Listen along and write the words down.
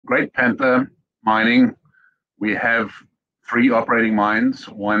Great Panther Mining, we have 3 operating mines,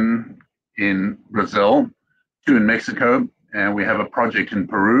 1 in Brazil, 2 in Mexico, and we have a project in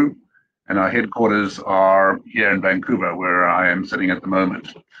Peru. And our headquarters are here in Vancouver, where I am sitting at the moment.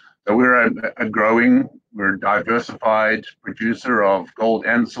 So we're we're a diversified producer of gold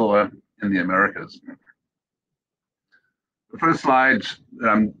and silver in the Americas. The first slide that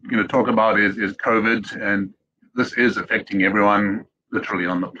I'm going to talk about is COVID, and this is affecting everyone literally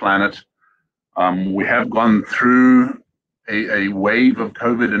on the planet. We have gone through a wave of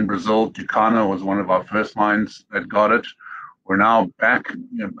COVID in Brazil. Tucano was one of our first mines that got it. We're now back,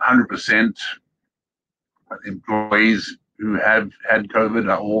 100% employees who have had COVID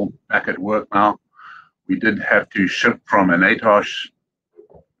are all back at work now. We did have to shift from an 8-hour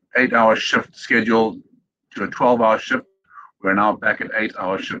shift schedule to a 12-hour shift. We're now back at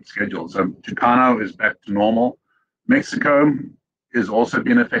 8-hour shift schedule. So Tucano is back to normal. Mexico is also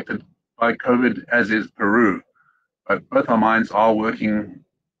being affected by COVID, as is Peru. But both our mines are working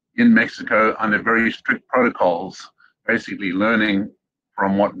in Mexico under very strict protocols, basically learning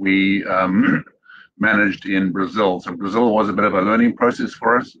from what we managed in Brazil. So Brazil was a bit of a learning process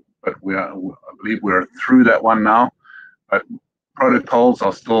for us, but I believe we're through that one now. But protocols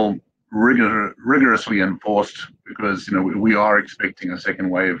are still rigorously enforced because we are expecting a second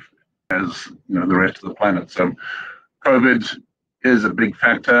wave as the rest of the planet. So COVID is a big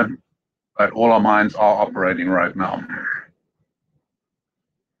factor, but all our mines are operating right now.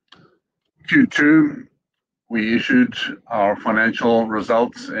 Q2, we issued our financial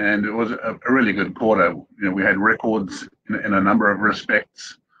results, and it was a really good quarter. We had records in a number of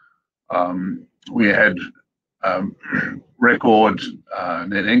respects. We had record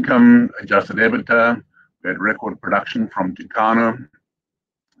net income, adjusted EBITDA. We had record production from Tucano,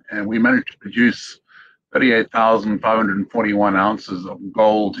 and we managed to produce 38,541 ounces of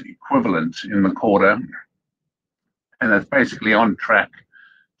gold equivalent in the quarter, and that's basically on track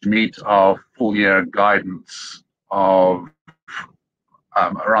to meet our full year guidance of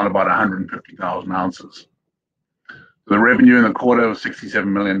around about 150,000 ounces. The revenue in the quarter was $67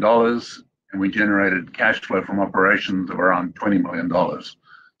 million, and we generated cash flow from operations of around $20 million.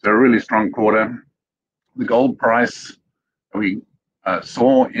 So a really strong quarter. The gold price we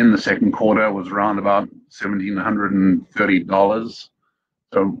saw in the second quarter was around about $1,730.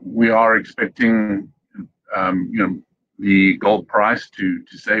 So we are expecting, the gold price to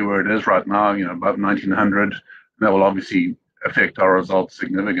stay where it is right now, above 1,900. That will obviously affect our results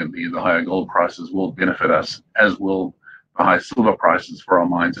significantly. The higher gold prices will benefit us, as will the high silver prices for our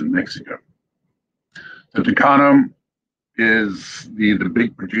mines in Mexico. So Tucano is the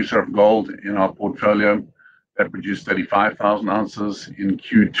big producer of gold in our portfolio. That produced 35,000 ounces in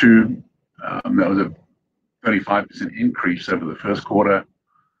Q2. That was a 35% increase over the first quarter.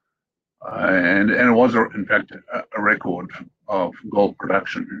 And it was, in fact, a record of gold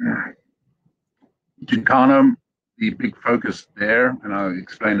production. Tucano, the big focus there, and I'll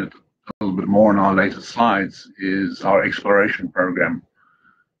explain it a little bit more in our later slides, is our exploration program.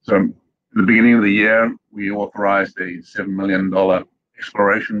 So at the beginning of the year, we authorized a $7 million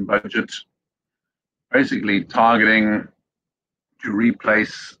exploration budget, basically targeting to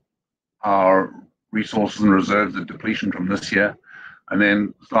replace our resources and reserves at depletion from this year, and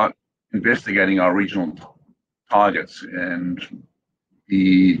then start investigating our regional targets. And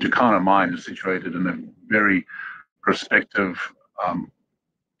the Tucano mine is situated in a very prospective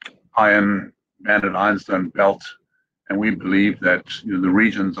banded ironstone belt, and we believe that the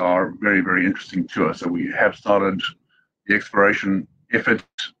regions are very, very interesting to us. So we have started the exploration effort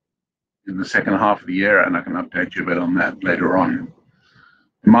in the second half of the year, and I can update you a bit on that later on.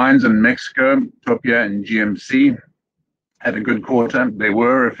 The mines in Mexico, Topia and GMC, had a good quarter. They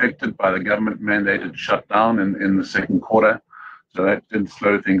were affected by the government-mandated shutdown in the second quarter, so that did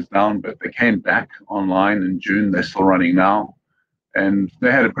slow things down, but they came back online in June. They're still running now, and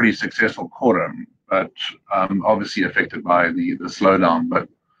they had a pretty successful quarter, but obviously affected by the slowdown. But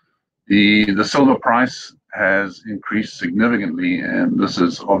the silver price has increased significantly, and this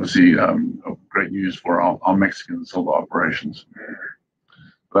is obviously great news for our Mexican silver operations.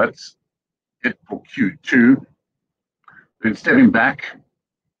 That's it for Q2. Then stepping back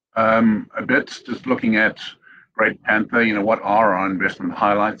a bit, just looking at Great Panther, what are our investment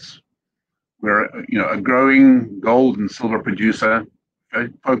highlights? We're a growing gold and silver producer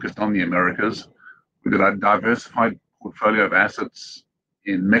focused on the Americas. We've got a diversified portfolio of assets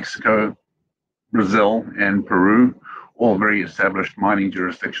in Mexico, Brazil, and Peru, all very established mining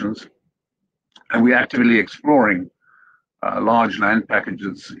jurisdictions. And we're actively exploring large land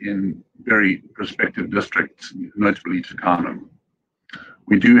packages in very prospective districts, notably Tucano.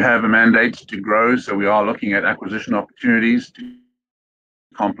 We do have a mandate to grow, so we are looking at acquisition opportunities to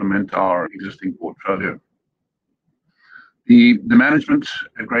complement our existing portfolio. The management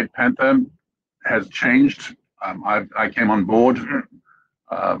at Great Panther has changed. I came on board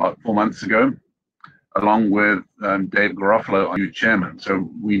about 4 months ago, along with Dave Garofalo, our new chairman. So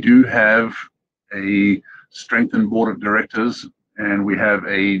we do have a strengthened board of directors, and we have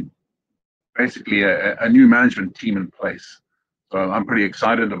basically a new management team in place. So I'm pretty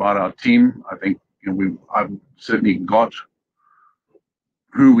excited about our team. I think I've certainly got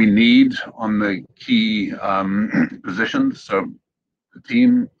who we need on the key positions. So the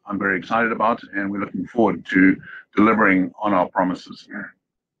team I'm very excited about, and we're looking forward to delivering on our promises.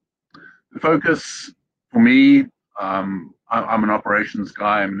 The focus for me, I'm an operations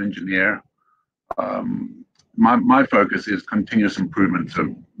guy, I'm an engineer. My focus is continuous improvement.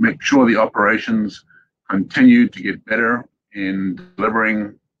 So make sure the operations continue to get better in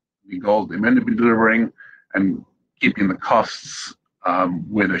delivering the gold they're meant to be delivering, and keeping the costs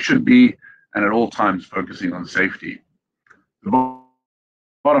where they should be, and at all times focusing on safety. The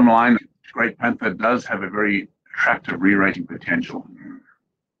bottom line, Great Panther does have a very attractive re-rating potential.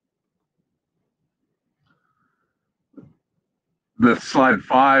 The slide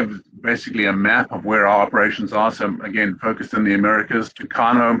 5, basically a map of where our operations are. So again, focused in the Americas,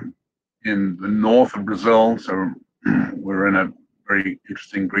 Tucano in the north of Brazil. So we're in a very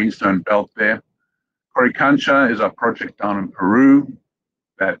interesting greenstone belt there. Coricancha is our project down in Peru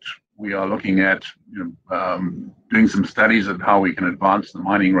that we are looking at doing some studies of how we can advance the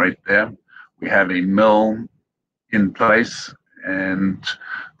mining rate there. We have a mill in place, and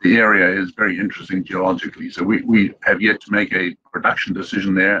the area is very interesting geologically. So we have yet to make a production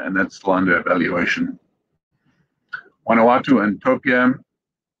decision there, and that's still under evaluation. Guanajuato and Topia,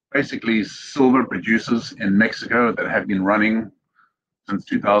 basically silver producers in Mexico that have been running since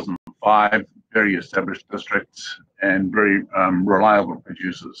 2005, very established districts and very reliable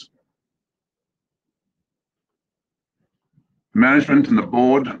producers. Management and the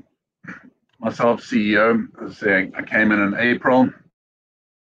board, myself, CEO, I came in April.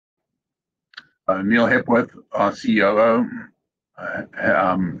 Neil Hepworth, our COO,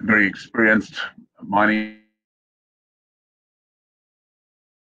 very experienced mining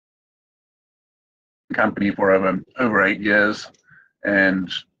company for over 8 years, and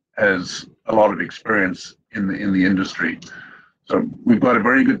has a lot of experience in the industry. So we've got a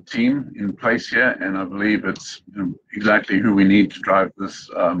very good team in place here, and I believe it's exactly who we need to drive this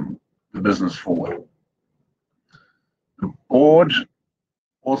the business forward. The board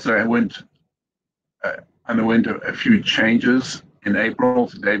also underwent a few changes in April.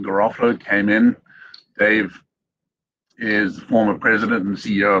 So Dave Garofalo came in. Dave is the former president and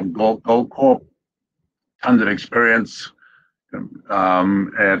CEO of Gold Corp. Tons of experience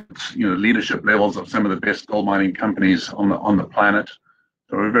at leadership levels of some of the best gold mining companies on the planet.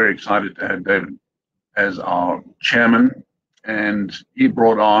 So we're very excited to have David as our chairman, and he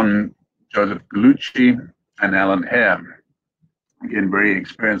brought on Joseph Gallucci and Alan Hare, again very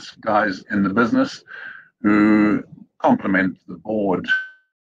experienced guys in the business who complement the board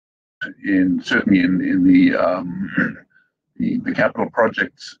certainly in the capital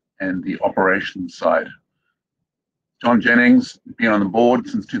projects and the operations side. John Jennings has been on the board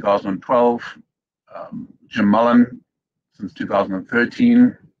since 2012, Jim Mullen since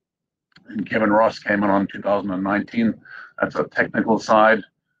 2013, and Kevin Ross came on 2019. That's our technical side.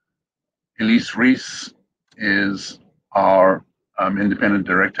 Elise Reese is our independent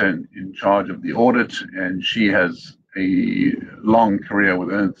director in charge of the audit, and she has a long career with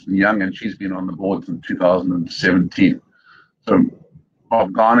Ernst & Young, and she's been on the board since 2017. So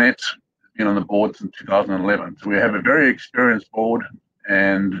Bob Garnett been on the board since 2011. So we have a very experienced board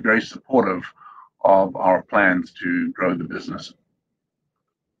and very supportive of our plans to grow the business.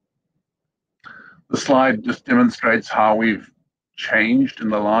 The slide just demonstrates how we've changed in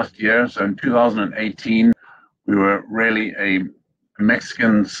the last year. So in 2018, we were really a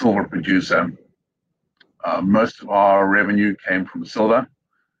Mexican silver producer. Most of our revenue came from silver.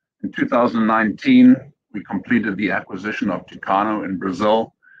 In 2019, we completed the acquisition of Tucano in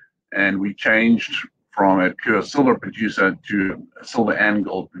Brazil, and we changed from a pure silver producer to a silver and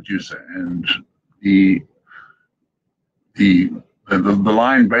gold producer. And the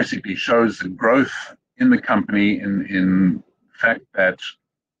line basically shows the growth in the company in the fact that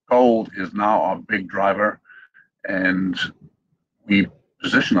gold is now our big driver, and we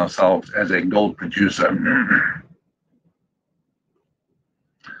position ourselves as a gold producer.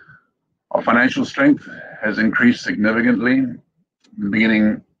 Our financial strength has increased significantly. In the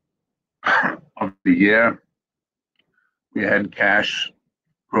beginning of the year, we had cash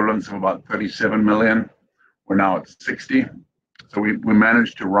equivalents of about 37 million. We're now at 60. So we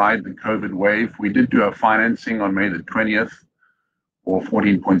managed to ride the COVID wave. We did do our financing on May the 20th for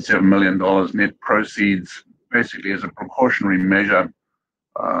 $14.7 million net proceeds, basically as a precautionary measure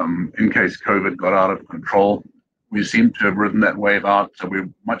in case COVID got out of control. We seem to have ridden that wave out, so we're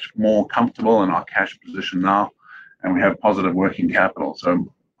much more comfortable in our cash position now, and we have positive working capital.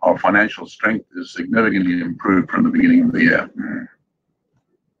 So our financial strength is significantly improved from the beginning of the year.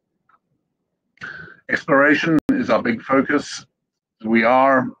 Exploration is our big focus. We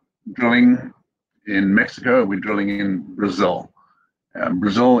are drilling in Mexico. We're drilling in Brazil.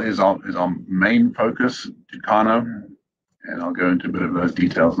 Brazil is our main focus, Tucano, and I'll go into a bit of those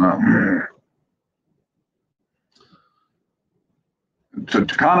details now. So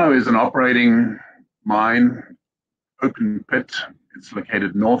Tucano is an operating mine, open pit. It's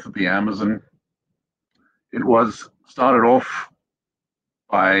located north of the Amazon. It was started off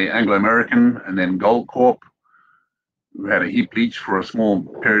by Anglo American and then Goldcorp, who had a heap leach for a small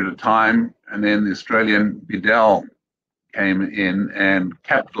period of time, and then the Australian Bedell came in and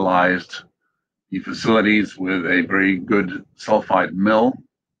capitalized the facilities with a very good sulfide mill.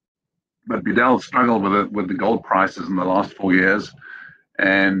 But Bedell struggled with the gold prices in the last 4 years,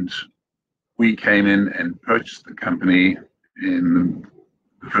 and we came in and purchased the company in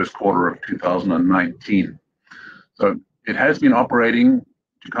the first quarter of 2019. So it has been operating.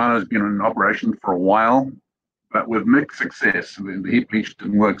 Tucano has been in operation for a while, but with mixed success. The heap leach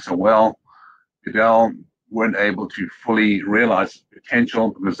didn't work so well. Bedell weren't able to fully realize the potential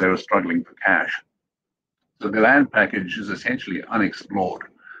because they were struggling for cash. So the land package is essentially unexplored.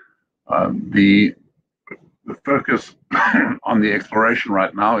 The focus on the exploration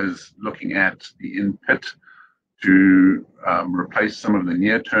right now is looking at the in-pit to replace some of the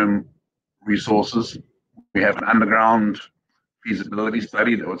near-term resources. We have an underground feasibility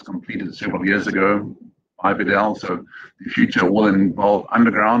study that was completed several years ago by Bedell, so the future will involve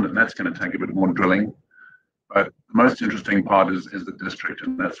underground, and that's going to take a bit more drilling. But the most interesting part is the district,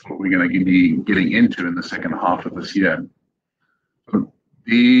 and that's what we're going to be getting into in the second half of this year. So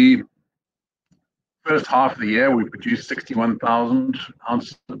the first half of the year, we produced 61,000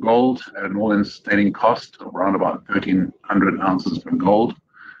 ounces of gold at an all-in sustaining cost of around about 1,300 ounces of gold.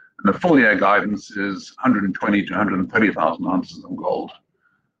 And the full year guidance is 120 to 130,000 ounces of gold.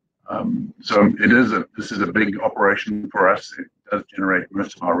 So this is a big operation for us. It does generate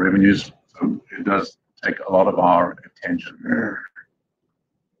most of our revenues, so it does take a lot of our attention.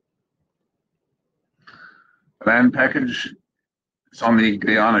 The land package, it's on the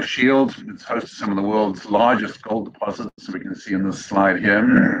Guyana Shield. It's host to some of the world's largest gold deposits, we can see in this slide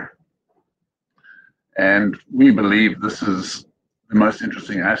here. And we believe this is the most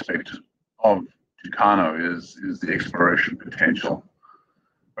interesting aspect of Tucano is the exploration potential.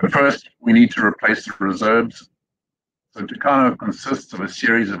 But first, we need to replace the reserves. So Tucano consists of a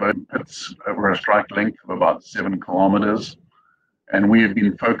series of open pits over a strike length of about 7 kilometers. And we have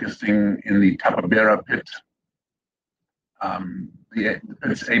been focusing in the Tapabera pit, the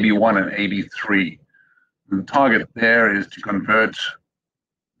pits AB1 and AB3. The target there is to convert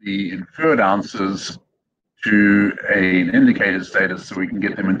the inferred ounces to an indicated status so we can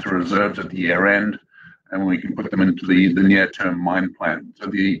get them into reserves at the year end, and we can put them into the near-term mine plan. So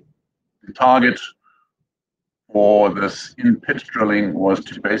the target for this in-pit drilling was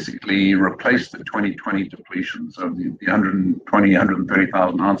to basically replace the 2020 depletion. So the 120,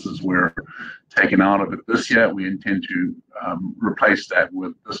 130,000 ounces were taken out of it this year. We intend to replace that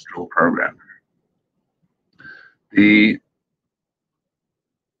with this drill program. The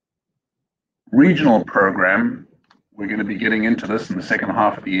regional program, we're going to be getting into this in the second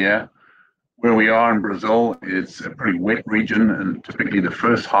half of the year. Where we are in Brazil, it's a pretty wet region, and typically the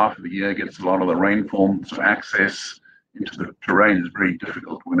first half of the year gets a lot of the rainfall, so access into the terrain is very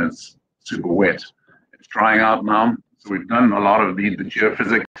difficult when it's super wet. It's drying out now, so we've done a lot of the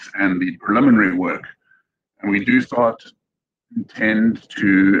geophysics and the preliminary work, and we do intend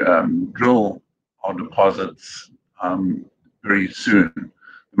to drill our deposits very soon.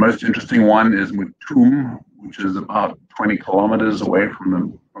 The most interesting one is Mutum, which is about 20 kilometers away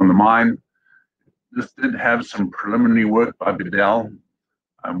from the mine. This did have some preliminary work by Bedell.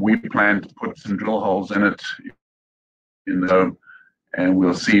 We plan to put some drill holes in it, and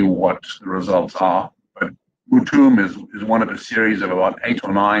we'll see what the results are. But Mutum is one of a series of about 8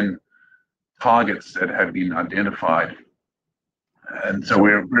 or 9 targets that have been identified. And so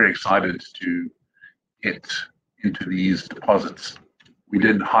we're very excited to get into these deposits. We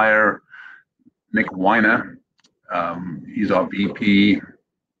did hire Nick Weiner. He's our VP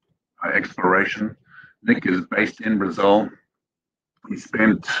exploration. Nick is based in Brazil. He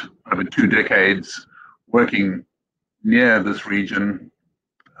spent over 2 decades working near this region,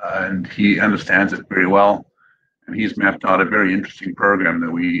 and he understands it very well. And he's mapped out a very interesting program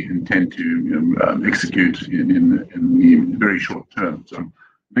that we intend to execute in the very short term. So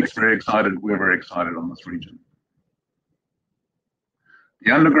Nick's very excited. We're very excited on this region.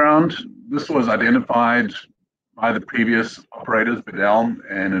 The underground, this was identified by the previous operators, Bedell,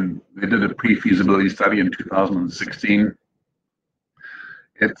 and they did a pre-feasibility study in 2016.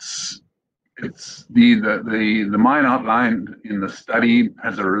 It's the mine outlined in the study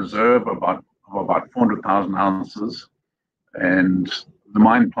has a reserve of about 400,000 ounces, and the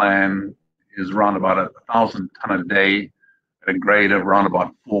mine plan is around about 1,000 ton a day at a grade of around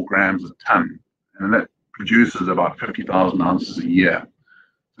about 4 grams a ton, and that produces about 50,000 ounces a year.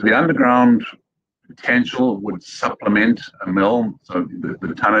 So the underground potential would supplement a mill, so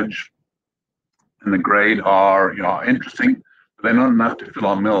the tonnage and the grade are interesting. They're not enough to fill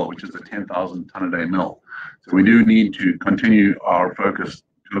our mill, which is a 10,000 ton a day mill. So we do need to continue our focus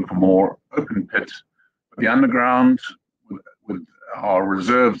to look for more open pit. But the underground, with our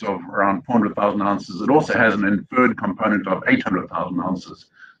reserves of around 400,000 ounces, it also has an inferred component of 800,000 ounces.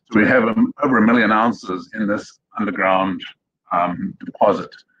 So we have over 1 million ounces in this underground deposit.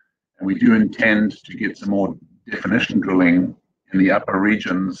 And we do intend to get some more definition drilling in the upper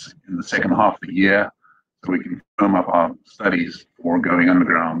regions in the second half of the year, so we can firm up our studies for going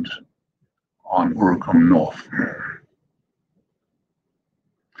underground on Urucum North.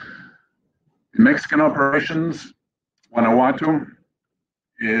 The Mexican operations, Guanajuato,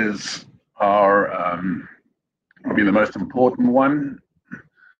 is our probably the most important one.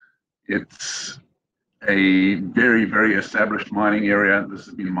 It's a very, very established mining area. This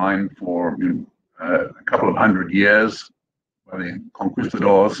has been mined for a couple of 100 years by the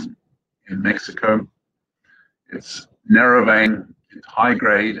conquistadors in Mexico. It's narrow vein, it's high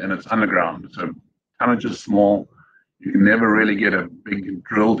grade, and it's underground. So tonnage is small. You can never really get a big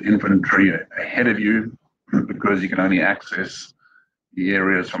drilled inventory ahead of you because you can only access the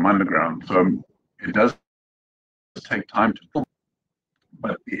areas from underground. So it does take time to build,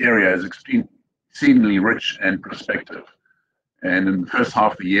 but the area is exceedingly rich and prospective. And in the first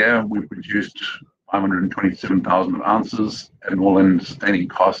half of the year, we produced 527,000 ounces at an all-in sustaining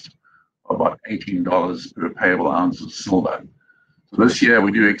cost about $18 per payable ounce of silver. So this year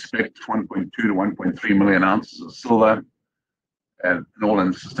we do expect 1.2 to 1.3 million ounces of silver at an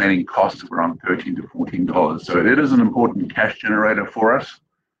all-in sustaining cost of around $13 to $14. So it is an important cash generator for us,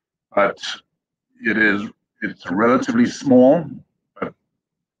 but it's relatively small,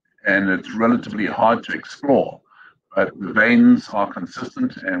 and it's relatively hard to explore. But the veins are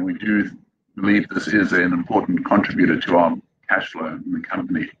consistent, and we do believe this is an important contributor to our cash flow in the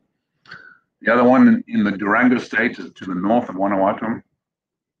company. The other one in the Durango state is to the north of Guanajuato.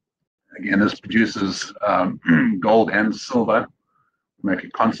 Again, this produces gold and silver. We make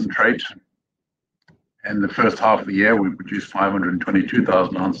a concentrate. And the first half of the year, we produced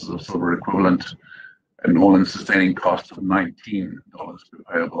 522,000 ounces of silver equivalent at an all-in sustaining cost of $19 per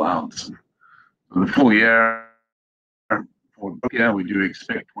payable ounce. For the full year, we do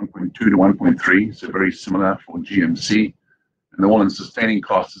expect 1.2 to 1.3, so very similar for GMC. And the all-in sustaining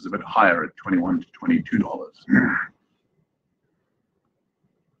cost is a bit higher at $21 to $22.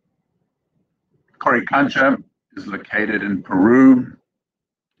 Coricancha is located in Peru,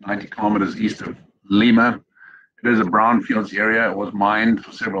 90 kilometers east of Lima. It is a brownfields area. It was mined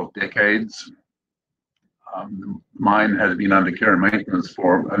for several decades. The mine has been under care and maintenance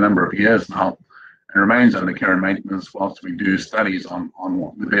for a number of years now, and remains under care and maintenance whilst we do studies on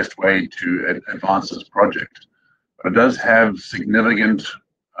the best way to advance this project. But it does have significant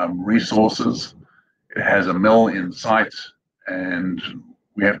resources. It has a mill in sight, and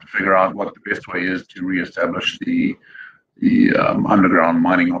we have to figure out what the best way is to reestablish the underground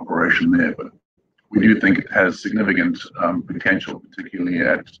mining operation there. But we do think it has significant potential, particularly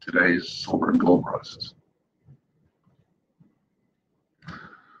at today's silver and gold prices.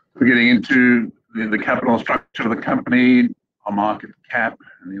 We're getting into the capital structure of the company. Our market cap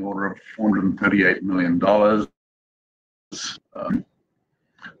in the order of $438 million.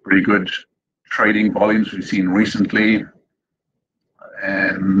 Pretty good trading volumes we've seen recently.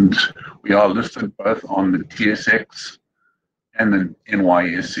 And we are listed both on the TSX and the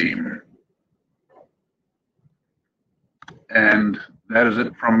NYSE. And that is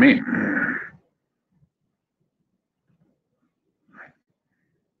it from me.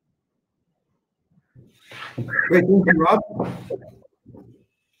 Great, thank you, Rob.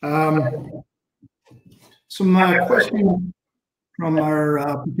 Some questions from our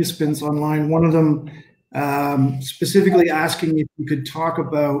participants online. One of them specifically asking if you could talk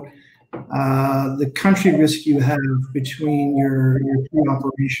about the country risk you have between your three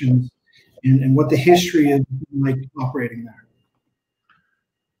operations and what the history is like operating there.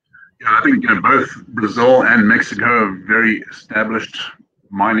 Yeah, I think both Brazil and Mexico are very established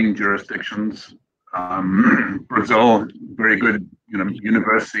mining jurisdictions. Brazil, very good,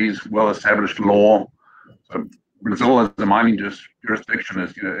 universities, well-established law. So Brazil as a mining jurisdiction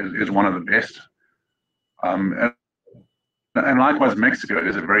is one of the best. And likewise, Mexico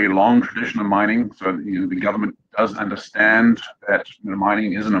is a very long tradition of mining. So the government does understand that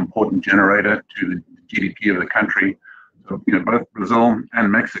mining is an important generator to the GDP of the country. So both Brazil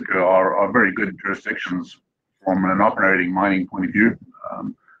and Mexico are very good jurisdictions from an operating mining point of view.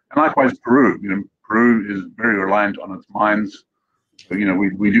 And likewise, Peru. Peru is very reliant on its mines. So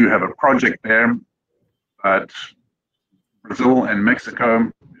we do have a project there, but Brazil and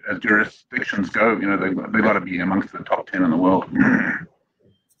Mexico, as jurisdictions go, they've got to be amongst the top 10 in the world.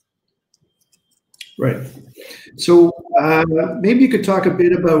 Right. So maybe you could talk a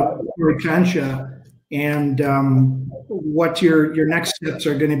bit about Coricancha and what your next steps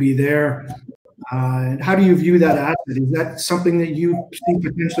are going to be there. And how do you view that asset? Is that something that you see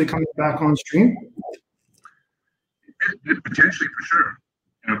potentially coming back on stream? Potentially, for sure.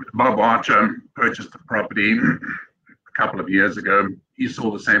 Bob Archer purchased the property a couple of years ago. He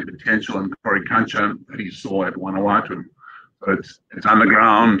saw the same potential in Coricancha that he saw at Vanuatu. So it's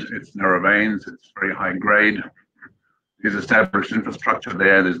underground, it's narrow veins, it's very high grade. There's established infrastructure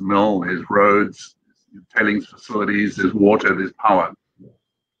there. There's mill, there's roads, there's tailings facilities, there's water, there's power.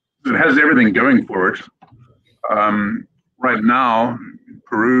 So it has everything going for it. Right now,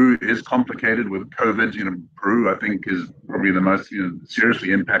 Peru is complicated with COVID. Peru, I think, is probably the most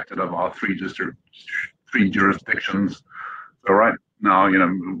seriously impacted of our three jurisdictions. So right now,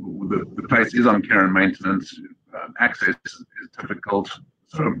 the place is on care and maintenance. Access is difficult.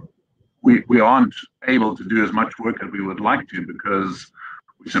 So we aren't able to do as much work as we would like to because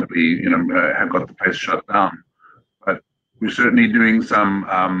we simply, have got the place shut down. But we're certainly doing some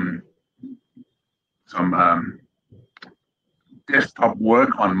desktop work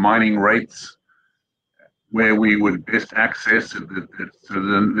on mining rates where we would best access it. So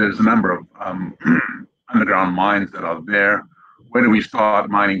there's a number of underground mines that are there. Where do we start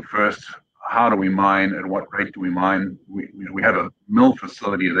mining first? How do we mine? At what rate do we mine? We have a mill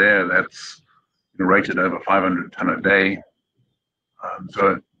facility there that's rated over 500 ton a day.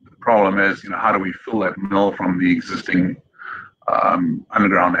 So the problem is, how do we fill that mill from the existing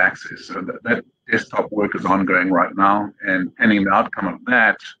underground access? So that desktop work is ongoing right now, and pending the outcome of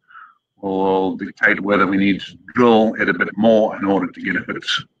that will dictate whether we need to drill it a bit more in order to get a bit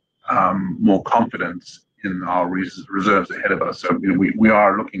more confidence in our reserves ahead of us. So we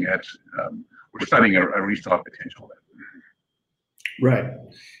are looking at, we're studying a restart potential there. Right.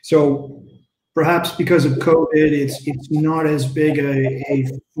 So perhaps because of COVID, it's not as big a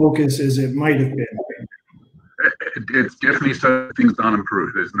focus as it might have been. It's definitely slowed things down in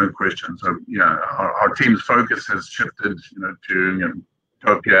Peru. There's no question. So our team's focus has shifted, to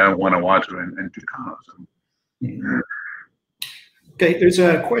Topia, Vanuatu, and Tucano. So, Okay, there's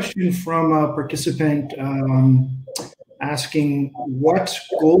a question from a participant asking, what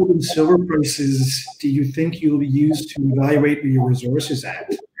gold and silver prices do you think you'll use to evaluate your resources at?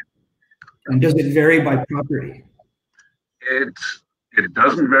 And does it vary by property? It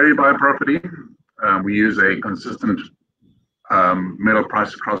doesn't vary by property. We use a consistent metal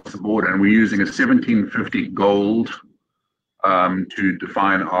price across the board, and we're using a 1750 gold to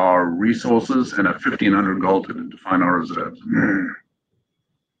define our resources and a 1500 gold to define our reserves.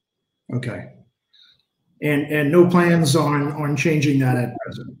 Okay. And no plans on changing that at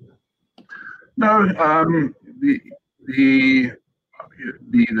present? No, the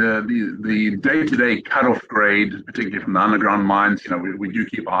day-to-day cutoff grade, particularly from the underground mines, we do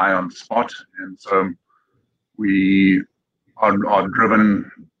keep an eye on spot, and so we are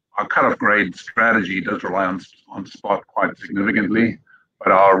driven. Our cutoff grade strategy does rely on spot quite significantly,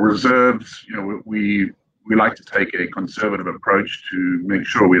 but our reserves, we like to take a conservative approach to make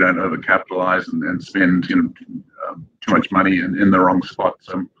sure we don't overcapitalize and spend too much money in the wrong spot.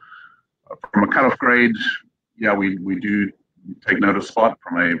 So from a cutoff grade, we do take note of spot.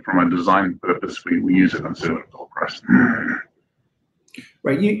 From a design purpose, we use a conservative gold price.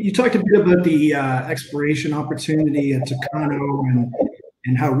 Right. You talked a bit about the exploration opportunity at Tucano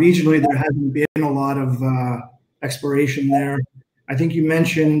and how regionally there hasn't been a lot of exploration there. I think you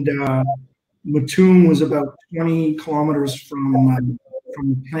mentioned Matum was about 20 kilometers from the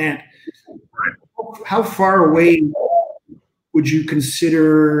plant. How far away would you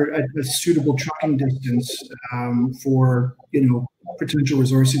consider a suitable trucking distance for potential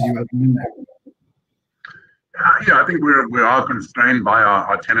resources you have in there? Yeah, I think we are constrained by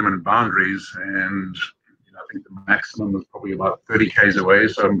our tenement boundaries, and I think the maximum is probably about 30 k's away.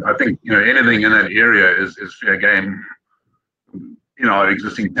 So I think anything in that area is fair game. Our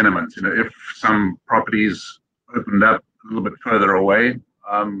existing tenements. If some properties opened up a little bit further away,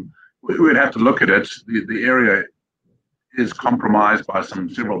 we would have to look at it. The area is compromised by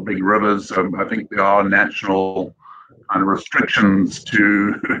several big rivers, so I think there are natural kind of restrictions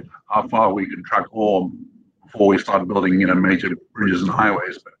to how far we can truck ore before we start building, major bridges and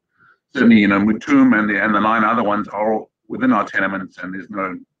highways. But certainly, Mutum and the 9 other ones are all within our tenements, and there's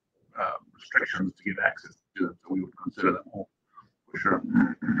no restrictions to get access to them, so we would consider them all for sure.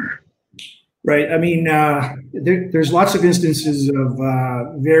 Right. I mean, there's lots of instances of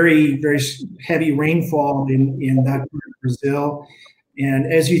very, very heavy rainfall in that part of Brazil. And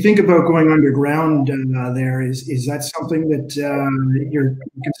as you think about going underground there, is that something that you're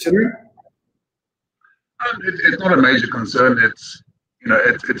considering? It's not a major concern. It's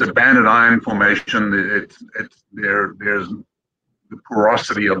a banded iron formation. There's the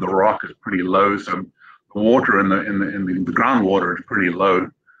porosity of the rock is pretty low, so the water in the groundwater is pretty low.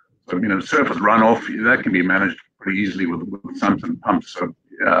 So surface runoff that can be managed pretty easily with sumps and pumps. So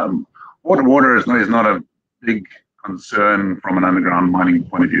water is not a big concern from an underground mining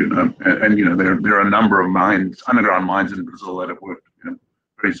point of view. And there are a number of underground mines in Brazil that have worked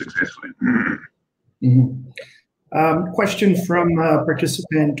very successfully. Mm-hmm. Question from a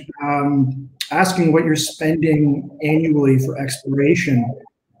participant asking what you're spending annually for exploration,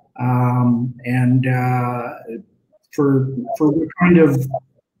 and for what kind of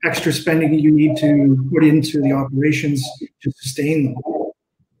extra spending you need to put into the operations to sustain them.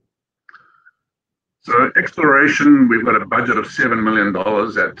 So exploration, we've got a budget of $7 million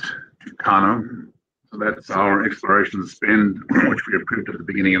at Tucano. So that's our exploration spend, which we approved at the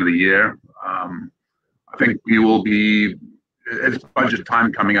beginning of the year. I think we will be, it's budget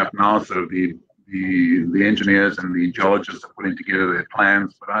time coming up now, so the engineers and the geologists are putting together their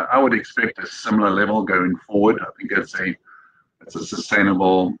plans, but I would expect a similar level going forward. I think it's a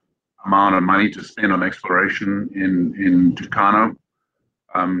sustainable amount of money to spend on exploration in Tucano.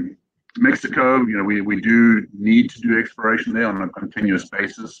 Mexico, we do need to do exploration there on a continuous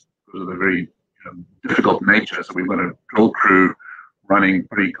basis because of the very difficult nature. So we've got a drill crew running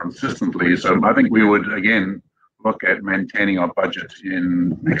pretty consistently. So I think we would, again, look at maintaining our budget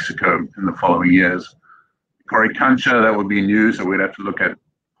in Mexico in the following years. Coricancha, that would be new, so we'd have to look at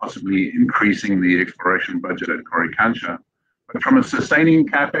possibly increasing the exploration budget at Coricancha. But from a sustaining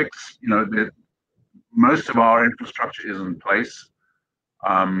capex, most of our infrastructure is in place.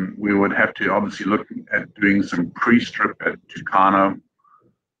 We would have to obviously look at doing some pre-strip at Tucano,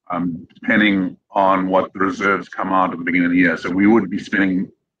 depending on what the reserves come out at the beginning of the year. So we would be spending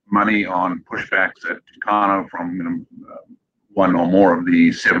money on pushbacks at Tucano from one or more of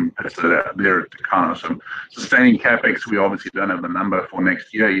the 7 pits that are there at Tucano. So sustaining capex, we obviously don't have the number for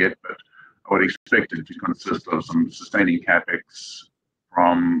next year yet, but I would expect it to consist of some sustaining capex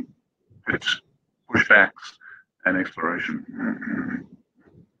from pit pushbacks and exploration.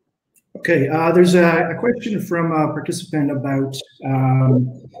 Okay, there's a question from a participant about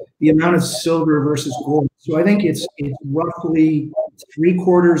the amount of silver versus gold. So I think it's roughly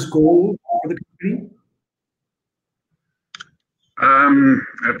 3/4 gold for the company.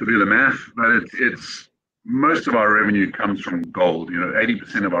 I have to do the math, but it's most of our revenue comes from gold.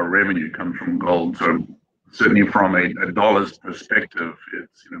 80% of our revenue comes from gold. So certainly from a dollar's perspective,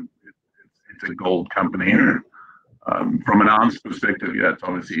 it's a gold company. From an ounce perspective, yeah, it's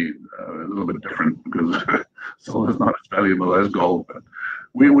obviously a little bit different because silver is not as valuable as gold. But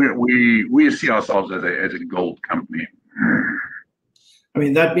we see ourselves as a gold company. I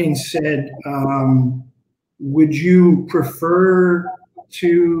mean, that being said, would you prefer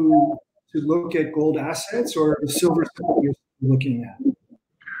to look at gold assets or silver you're looking at?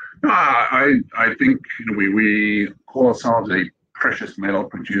 I think we call ourselves a precious metal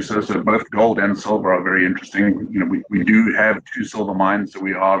producer, so both gold and silver are very interesting. We do have 2 silver mines, so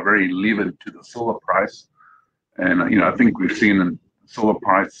we are very levered to the silver price. And I think we've seen the silver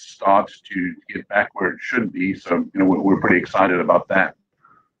price start to get back where it should be. So we're pretty excited about that.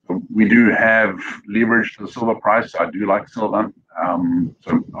 So we do have leverage to the silver price. So I do like silver.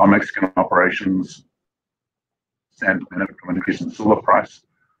 So our Mexican operations stand to benefit from an increase in the silver price.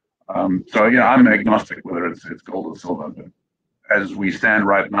 So I'm agnostic whether it's gold or silver, but as we stand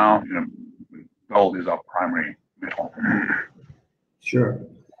right now, gold is our primary metal. Sure.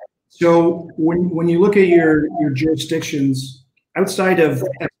 So when you look at your jurisdictions, outside of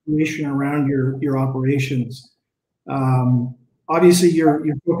exploration around your operations, obviously you're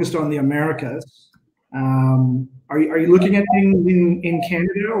focused on the Americas. Are you looking at things in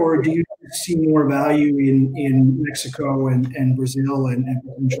Canada, or do you see more value in Mexico and Brazil and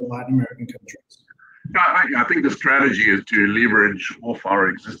potential Latin American countries? I think the strategy is to leverage off our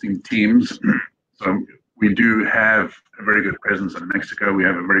existing teams. So we do have a very good presence in Mexico. We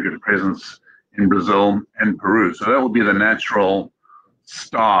have a very good presence in Brazil and Peru. So that will be the natural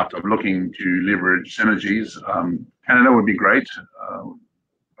start of looking to leverage synergies. Canada would be great,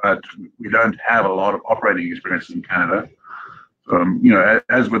 but we don't have a lot of operating experience in Canada.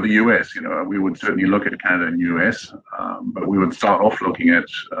 As with the US, we would certainly look at Canada and US, but we would start off looking at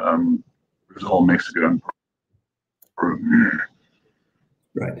Brazil, Mexico, and Peru.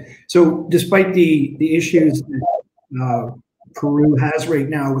 Right. So despite the issues that Peru has right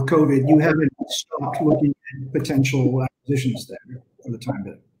now with COVID, you haven't stopped looking at potential acquisitions there for the time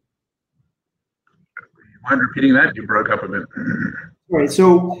being. You mind repeating that? You broke up a bit. Right.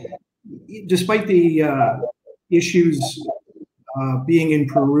 So despite the issues being in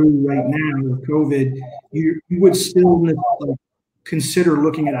Peru right now with COVID, you would still consider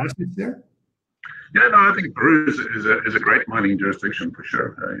looking at assets there? Yeah, no, I think Peru is a great mining jurisdiction for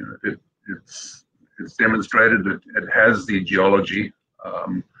sure. It's demonstrated that it has the geology.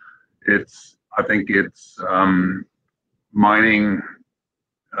 I think its mining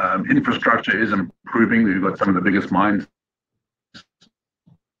infrastructure is improving. You've got some of the biggest mines.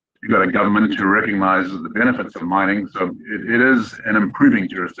 You've got a government who recognizes the benefits of mining. So it is an improving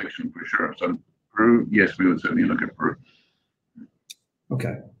jurisdiction for sure. So Peru, yes, we would certainly look at Peru.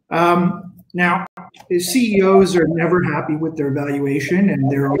 Okay. Now, CEOs are never happy with their valuation, and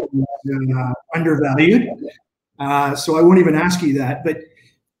they're always undervalued. So I won't even ask you that. But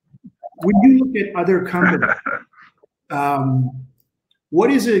when you look at other companies, what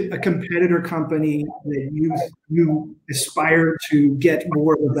is a competitor company that you aspire to get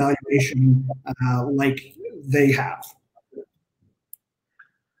more of a valuation like they have?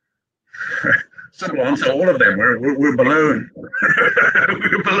 Simple answer, all of them. We're below.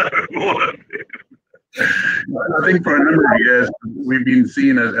 We're below all of them. I think for a number of years we've been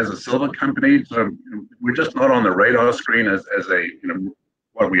seen as a silver company, so we're just not on the radar screen as a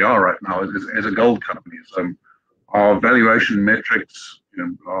what we are right now as a gold company. So our valuation metrics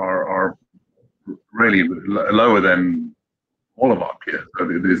are really lower than all of our peers. So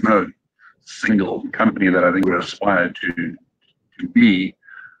there's no single company that I think we aspire to be,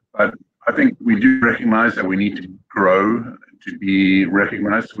 but I think we do recognize that we need to grow to be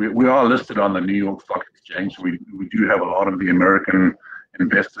recognized. We are listed on the New York Stock Exchange. So we do have a lot of the American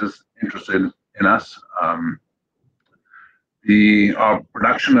investors interested in us. Our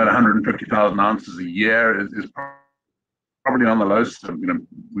production at 150,000 ounces a year is probably on the low. So,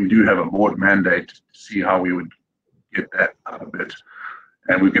 we do have a board mandate to see how we would get that up a bit,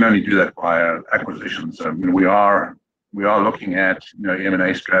 and we can only do that via acquisitions. So, we are looking at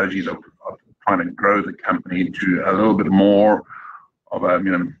M&A strategies of trying to grow the company to a little bit more of a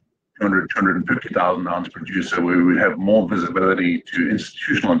 250,000 ounce producer, where we would have more visibility to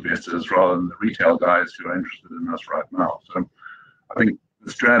institutional investors rather than the retail guys who are interested in us right now. So I think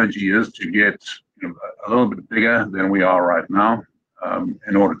the strategy is to get a little bit bigger than we are right now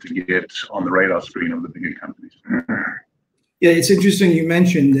in order to get on the radar screen of the bigger companies. Yeah, it's interesting you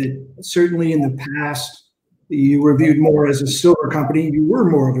mentioned that certainly in the past you were viewed more as a silver company. You were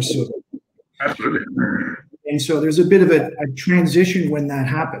more of a silver. Absolutely. And so there's a bit of a transition when that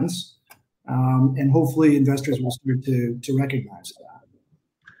happens, and hopefully investors will start to recognize that.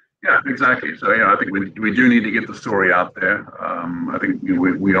 Yeah, exactly. So I think we do need to get the story out there. I think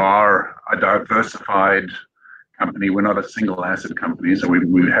we are a diversified company. We're not a single asset company, so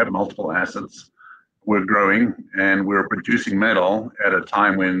we have multiple assets. We're growing and we're producing metal at a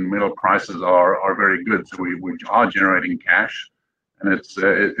time when metal prices are very good. So we are generating cash, and it's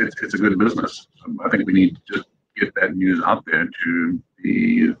a good business. So I think we need to just get that news out there to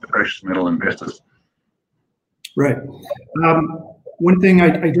the precious metal investors. Right. One thing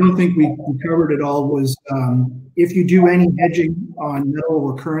I don't think we covered at all was if you do any hedging on metal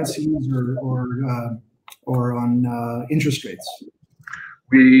or currencies or on interest rates.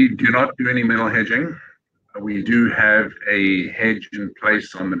 We do not do any metal hedging. We do have a hedge in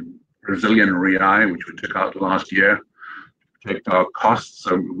place on the Brazilian real, which we took out last year to protect our costs.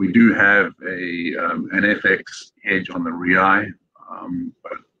 So we do have an FX hedge on the real,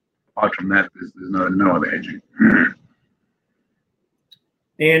 but apart from that, there's no other hedging.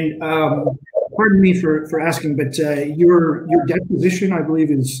 And pardon me for asking, but your debt position, I believe,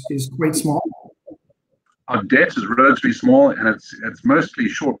 is quite small. Our debt is relatively small, and it's mostly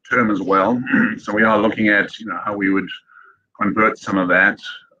short term as well. So we are looking at how we would convert some of that.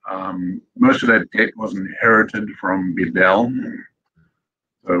 Most of that debt was inherited from Bedell,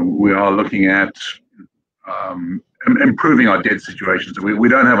 so we are looking at improving our debt situation. So we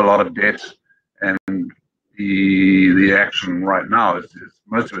don't have a lot of debt, and the action right now is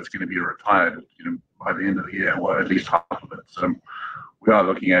most of it's going to be retired, by the end of the year, or at least half of it. So we are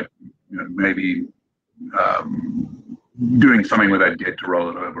looking at maybe doing something with that debt to roll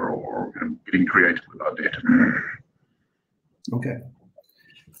it over, or getting creative with our debt. Okay.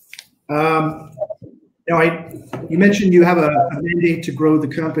 You mentioned you have a mandate to grow the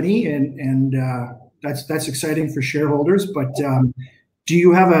company, and that's exciting for shareholders. But do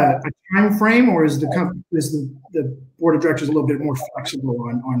you have a time frame, or is the board of directors a little bit more flexible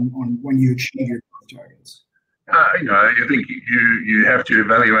on when you achieve your targets? I think you have to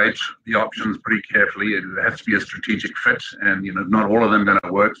evaluate the options pretty carefully. It has to be a strategic fit, and not all of them are going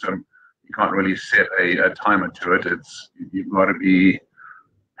to work. So you can't really set a timer to it. You've got to be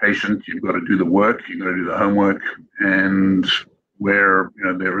patient. You've got to do the work. You've got to do the homework, and where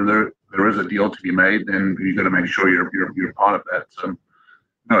there is a deal to be made, then you've got to make sure you're part of that. So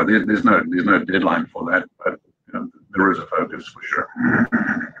no, there's no deadline for that, but there is a focus for sure.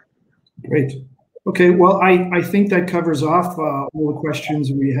 Great. Okay, well, I think that covers off all the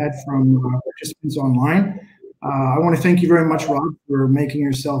questions we had from participants online. I want to thank you very much, Rob, for making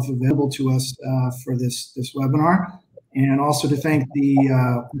yourself available to us for this webinar, and also to thank the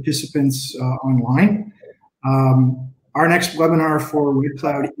participants online. Our next webinar for Red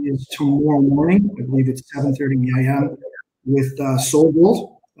Cloud is tomorrow morning. I believe it's 7:30 a.m. with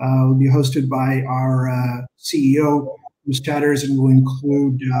SolGold. Will be hosted by our CEO, Bruce Chatters, and will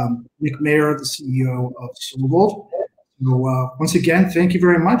include Nick Mayer, the CEO of SolGold. So once again, thank you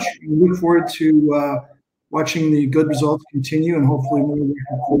very much. We look forward to watching the good results continue, and hopefully more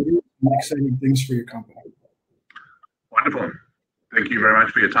and exciting things for your company. Wonderful. Thank you very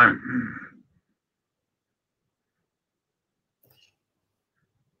much for your time.